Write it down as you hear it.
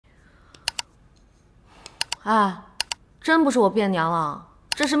哎，真不是我变娘了，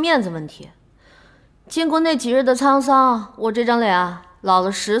这是面子问题。经过那几日的沧桑，我这张脸老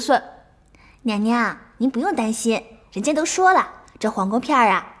了10岁。娘娘，您不用担心，人家都说了，这皇宫片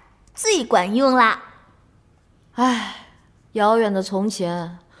啊最管用啦。哎，遥远的从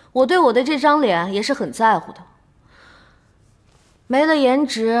前，我对我的这张脸也是很在乎的。没了颜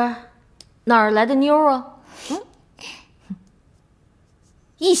值，哪儿来的妞啊？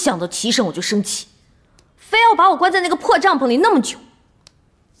一想到齐胜我就生气，非要把我关在那个破帐篷里那么久。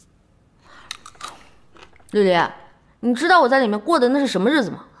绿丽，你知道我在里面过的那是什么日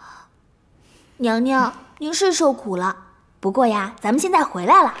子吗？娘娘，您是受苦了，不过呀，咱们现在回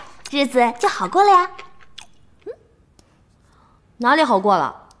来了，日子就好过了呀。哪里好过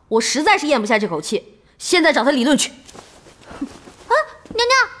了？我实在是咽不下这口气，现在找他理论去。啊，娘娘，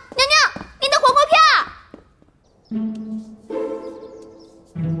娘娘，您的黄瓜片！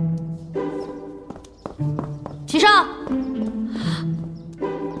齐胜，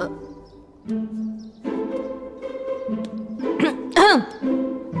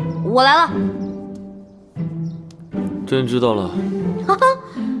我来了。朕知道了。哈哈，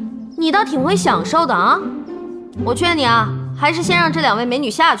你倒挺会享受的啊！我劝你啊，还是先让这2位美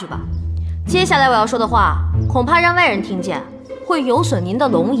女下去吧。接下来我要说的话，恐怕让外人听见，会有损您的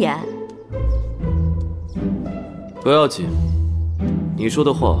龙颜。不要紧，你说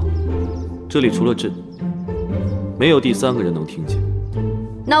的话，这里除了朕，没有第3个人能听见。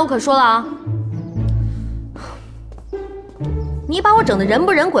那我可说了啊，你把我整得人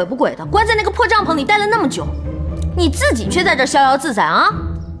不人鬼不鬼的，关在那个破帐篷里待了那么久，你自己却在这逍遥自在啊！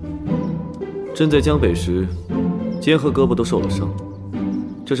朕在江北时，肩和胳膊都受了伤，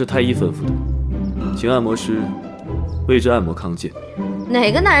这是太医吩咐的，请按摩师为之按摩康健。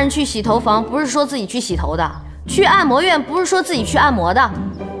哪个男人去洗头房不是说自己去洗头的？去按摩院不是说自己去按摩的？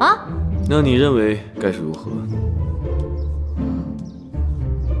啊？那你认为该是如何？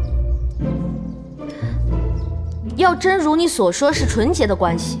要真如你所说是纯洁的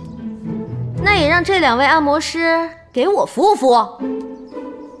关系，那也让这2位按摩师给我服务服务。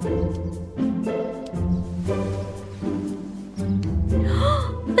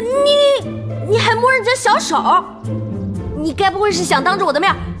你还摸人家小手？你该不会是想当着我的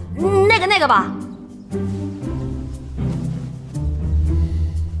面那个吧？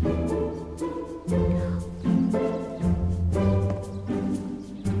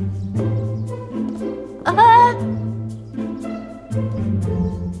哎！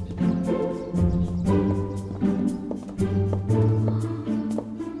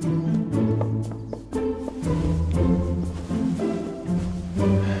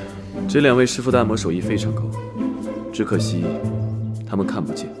这2位师傅的按摩手艺非常高，只可惜他们看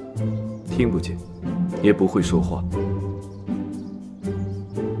不见、听不见，也不会说话。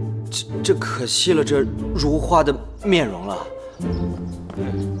这可惜了这如花的面容了。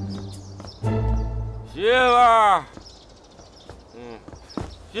媳妇儿，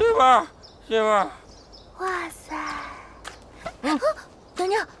媳妇儿，媳妇儿。哇塞！娘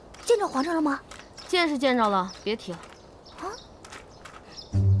娘，见着皇上了吗？见是见着了，别提了。啊，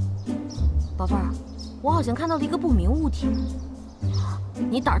宝贝儿，我好像看到了一个不明物体。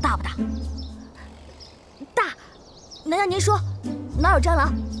你胆儿大不大？大。娘娘您说，哪有蟑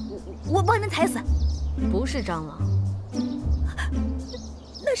螂？我帮您踩死。不是蟑螂，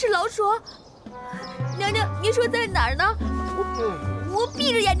那是老鼠。娘娘，您说在哪儿呢？我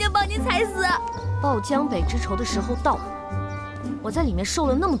闭着眼睛帮您踩死。报江北之仇的时候到了，我在里面受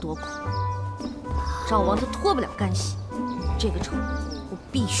了那么多苦，赵王他脱不了干系，这个仇我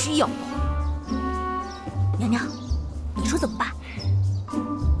必须要报。娘娘，你说怎么办？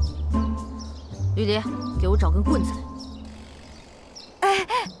绿蝶，给我找根棍子来。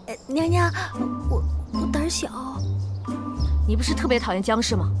娘娘，我胆小。你不是特别讨厌僵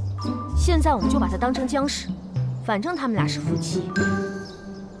尸吗？现在我们就把他当成僵尸，反正他们俩是夫妻，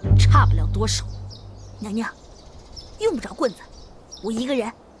差不了多少。娘娘，用不着棍子，我一个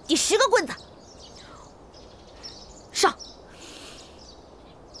人抵10个棍子。上！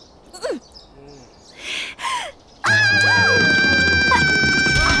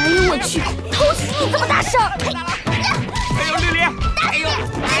哎呦我去！偷袭你这么大声！哎呦，绿丽！哎呦，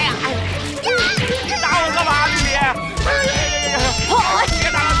哎呀！你打我干嘛，绿丽？别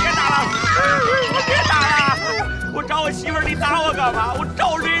打了，别打了！别打了！我找我媳妇儿，你打我干嘛？我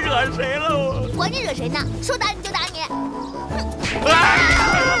招谁惹谁了？我管你惹谁呢？说打你就打你！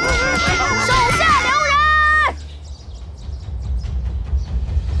手下留人！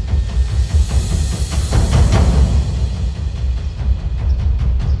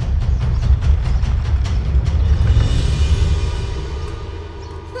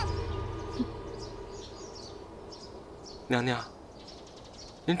娘娘，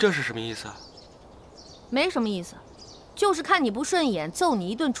您这是什么意思啊？没什么意思，就是看你不顺眼，揍你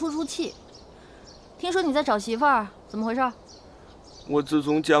一顿出出气。听说你在找媳妇儿，怎么回事？我自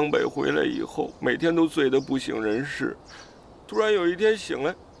从江北回来以后，每天都醉得不省人事。突然有一天醒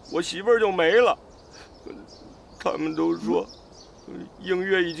来，我媳妇儿就没了。他们都说，映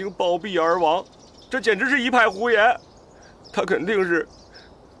月已经暴毙而亡，这简直是一派胡言。她肯定是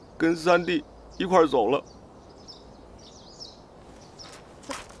跟三弟一块儿走了。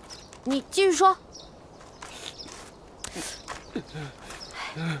你继续说。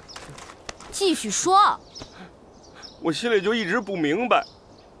继续说。我心里就一直不明白，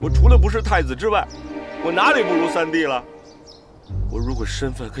我除了不是太子之外，我哪里不如三弟了？我如果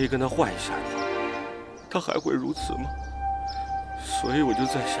身份可以跟他换一下的话，他还会如此吗？所以我就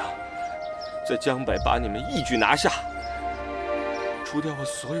在想，在江北把你们一举拿下，除掉我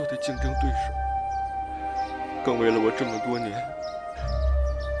所有的竞争对手，更为了我这么多年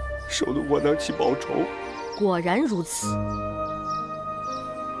受的窝囊气报仇。果然如此。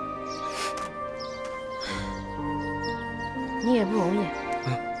你也不容易。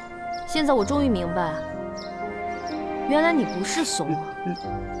现在我终于明白，原来你不是怂了，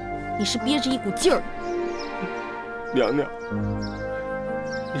你是憋着一股劲儿。娘娘，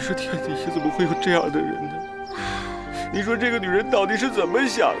你说天底下怎么会有这样的人呢？你说这个女人到底是怎么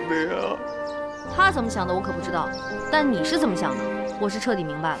想的呀？她怎么想的我可不知道，但你是怎么想的，我是彻底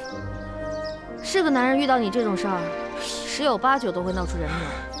明白了。是个男人遇到你这种事儿，10有8九都会闹出人命。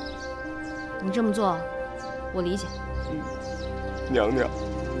你这么做，我理解。娘娘，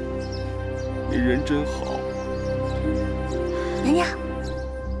你人真好。娘娘，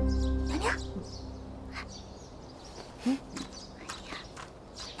娘娘，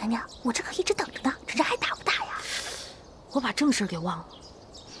娘娘，我这可一直等着呢，这人还打不打呀？我把正事给忘了，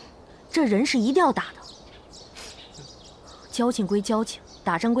这人是一定要打的。交情归交情，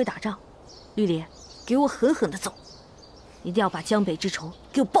打仗归打仗。绿莲，给我狠狠的揍，一定要把江北之仇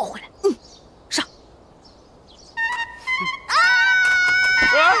给我报回来。上。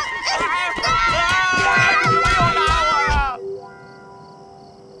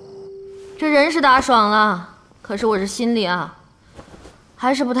这人是打爽了，可是我这心里啊，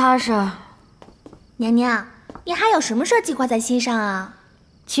还是不踏实。娘娘，你还有什么事计划在心上啊？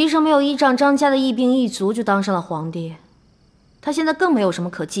齐晟没有依仗张家的一兵一卒就当上了皇帝，他现在更没有什么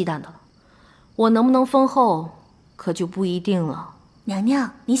可忌惮的了。我能不能封后，可就不一定了。娘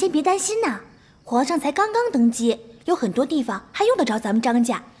娘，您先别担心呐，皇上才刚刚登基，有很多地方还用得着咱们张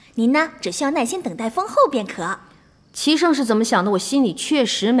家。您呢，只需要耐心等待封后便可。齐晟是怎么想的，我心里确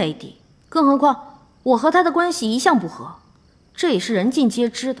实没底。更何况我和他的关系一向不和，这也是人尽皆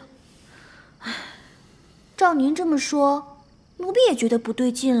知的。照您这么说，奴婢也觉得不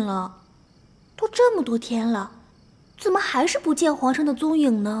对劲了。都这么多天了，怎么还是不见皇上的踪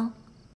影呢？